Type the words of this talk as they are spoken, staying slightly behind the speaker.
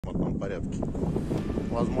порядке.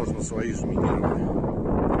 Возможно, свои же минировали.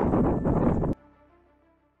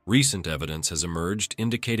 Recent evidence has emerged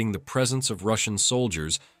indicating the presence of Russian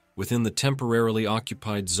soldiers within the temporarily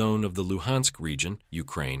occupied zone of the Luhansk region,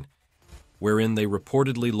 Ukraine, wherein they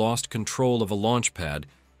reportedly lost control of a launch pad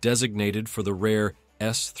designated for the rare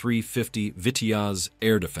S-350 Vityaz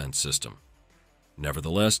air defense system.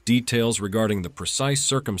 Nevertheless, details regarding the precise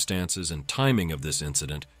circumstances and timing of this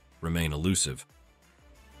incident remain elusive.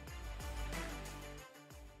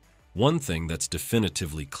 One thing that's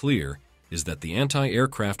definitively clear is that the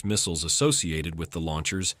anti-aircraft missiles associated with the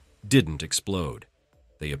launchers didn't explode.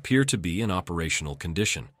 They appear to be in operational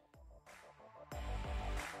condition.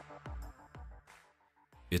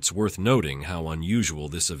 It's worth noting how unusual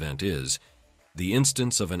this event is. The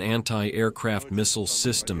instance of an anti-aircraft missile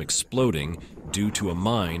system exploding due to a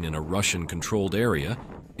mine in a Russian-controlled area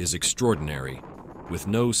is extraordinary, with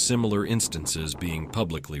no similar instances being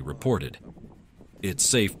publicly reported. It's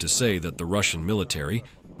safe to say that the Russian military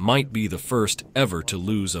might be the first ever to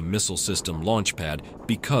lose a missile system launch pad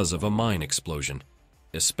because of a mine explosion,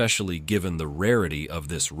 especially given the rarity of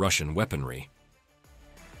this Russian weaponry.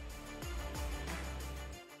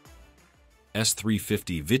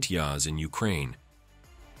 S-350 Vityaz in Ukraine.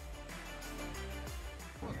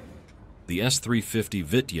 The S-350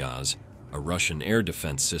 Vityaz, a Russian air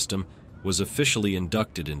defense system, was officially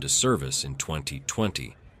inducted into service in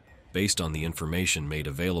 2020. Based on the information made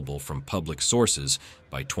available from public sources,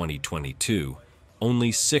 by 2022,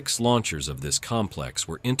 only 6 launchers of this complex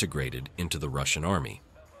were integrated into the Russian army.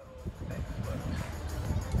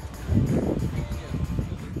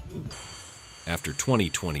 After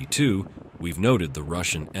 2022, we've noted the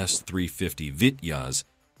Russian S-350 Vityaz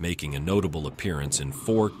making a notable appearance in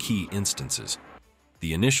 4 key instances.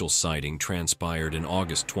 The initial sighting transpired in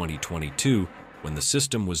August 2022 when the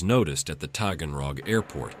system was noticed at the Taganrog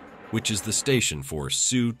airport, which is the station for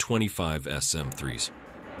Su-25 SM-3s.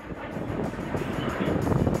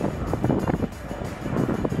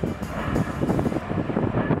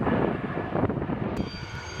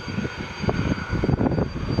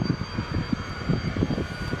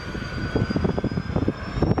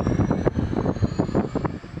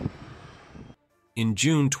 In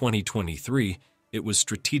June 2023, it was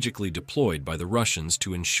strategically deployed by the Russians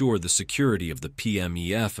to ensure the security of the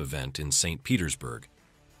PMEF event in St. Petersburg.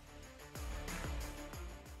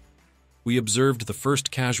 We observed the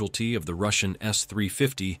first casualty of the Russian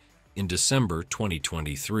S-350 in December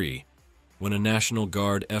 2023, when a National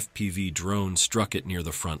Guard FPV drone struck it near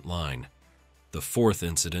the front line. The 4th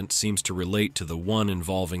incident seems to relate to the one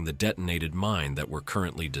involving the detonated mine that we're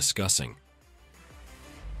currently discussing.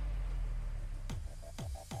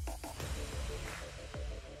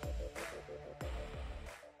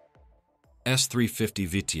 S-350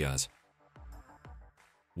 Vityaz.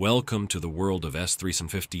 Welcome to the world of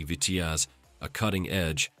S-350 Vityaz, a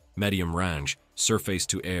cutting-edge, medium-range,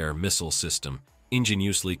 surface-to-air missile system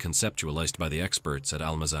ingeniously conceptualized by the experts at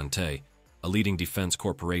Almaz-Antey, a leading defense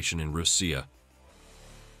corporation in Russia.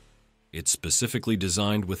 It's specifically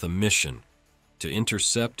designed with a mission to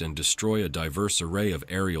intercept and destroy a diverse array of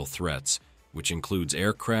aerial threats, which includes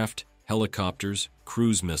aircraft, helicopters,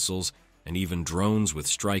 cruise missiles, and even drones with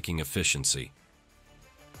striking efficiency.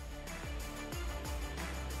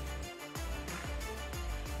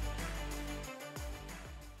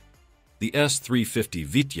 The S-350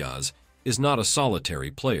 Vityaz is not a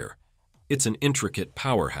solitary player. It's an intricate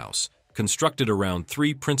powerhouse, constructed around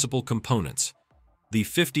 3 principal components: the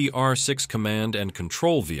 50R6 command and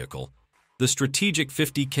control vehicle, the strategic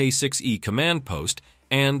 50K6E command post,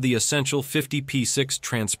 and the essential 50P6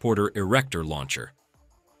 transporter erector launcher.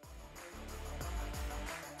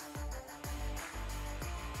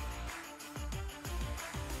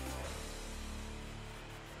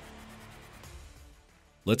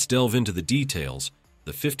 Let's delve into the details.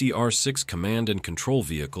 The 50R6 command and control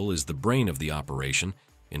vehicle is the brain of the operation,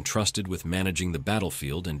 entrusted with managing the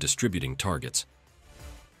battlefield and distributing targets.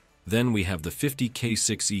 Then we have the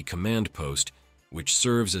 50K6E command post, which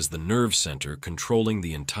serves as the nerve center controlling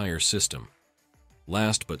the entire system.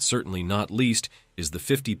 Last but certainly not least is the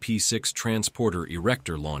 50P6 transporter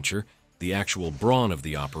erector launcher, the actual brawn of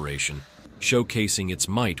the operation, showcasing its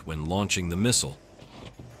might when launching the missile.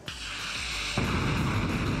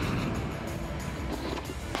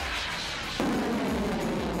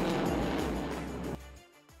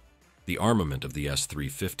 The armament of the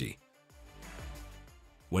S-350.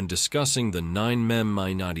 When discussing the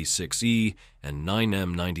 9mm-96E and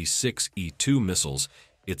 9M96E2 missiles,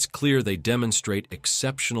 it's clear they demonstrate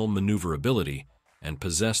exceptional maneuverability and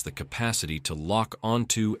possess the capacity to lock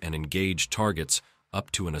onto and engage targets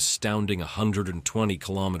up to an astounding 120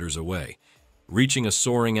 kilometers away, reaching a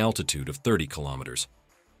soaring altitude of 30 kilometers.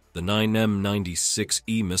 The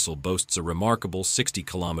 9M96E missile boasts a remarkable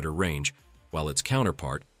 60-kilometer range, while its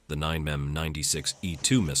counterpart, the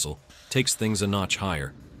 9M96E2 missile, takes things a notch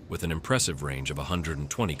higher, with an impressive range of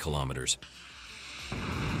 120 kilometers.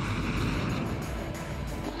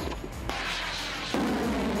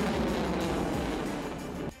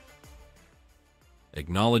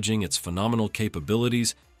 Acknowledging its phenomenal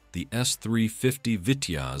capabilities, the S-350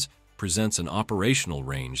 Vityaz presents an operational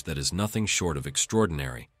range that is nothing short of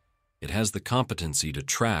extraordinary. It has the competency to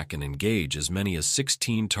track and engage as many as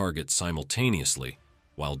 16 targets simultaneously,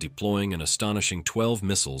 while deploying an astonishing 12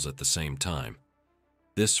 missiles at the same time.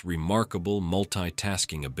 This remarkable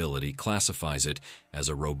multitasking ability classifies it as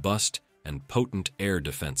a robust and potent air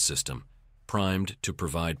defense system, primed to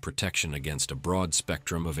provide protection against a broad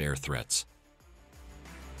spectrum of air threats.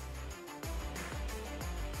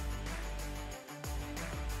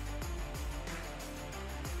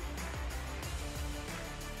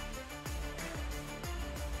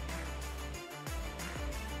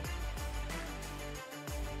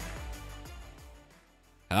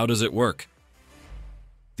 How does it work?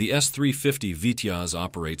 The S-350 Vityaz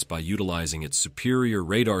operates by utilizing its superior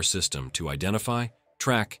radar system to identify,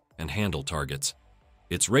 track, and handle targets.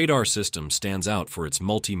 Its radar system stands out for its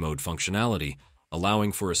multi-mode functionality,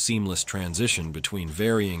 allowing for a seamless transition between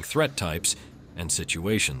varying threat types and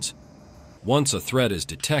situations. Once a threat is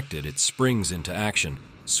detected, it springs into action,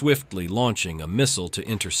 swiftly launching a missile to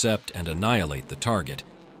intercept and annihilate the target.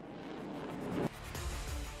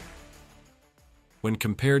 When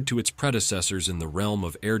compared to its predecessors in the realm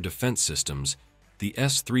of air defense systems, the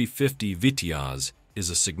S-350 Vityaz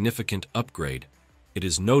is a significant upgrade. It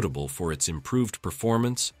is notable for its improved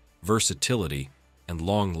performance, versatility, and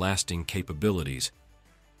long-lasting capabilities.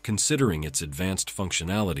 Considering its advanced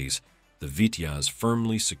functionalities, the Vityaz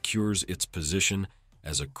firmly secures its position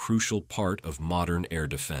as a crucial part of modern air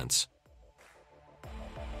defense.